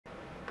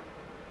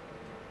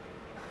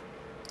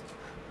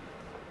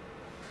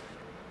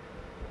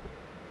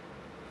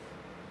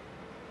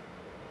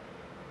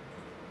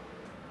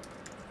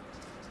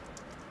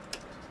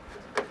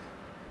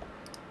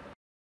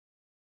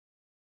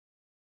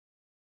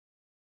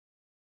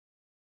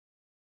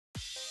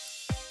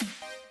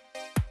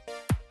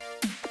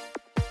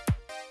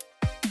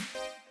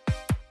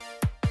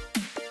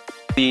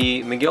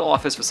The McGill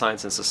Office for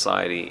Science and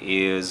Society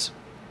is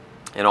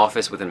an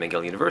office within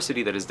McGill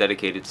University that is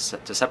dedicated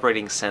to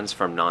separating sense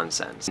from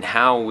nonsense. And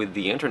how with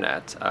the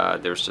internet,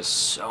 there's just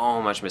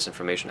so much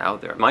misinformation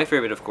out there. My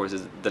favorite, of course,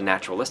 is the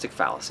naturalistic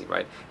fallacy,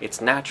 right?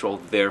 It's natural,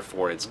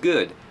 therefore it's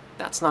good.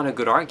 That's not a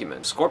good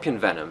argument. Scorpion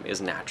venom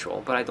is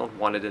natural, but I don't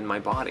want it in my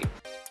body.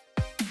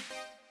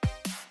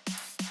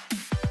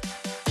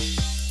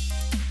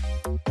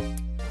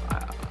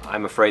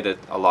 I'm afraid that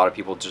a lot of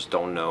people just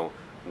don't know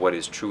what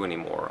is true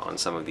anymore on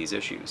some of these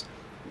issues,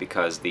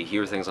 because they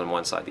hear things on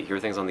one side, they hear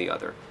things on the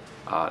other.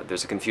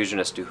 There's a confusion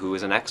as to who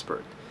is an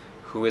expert,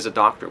 who is a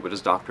doctor, what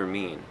does doctor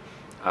mean?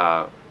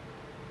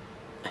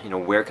 You know,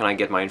 where can I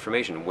get my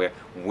information?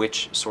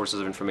 Which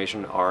sources of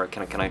information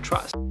can I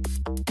trust?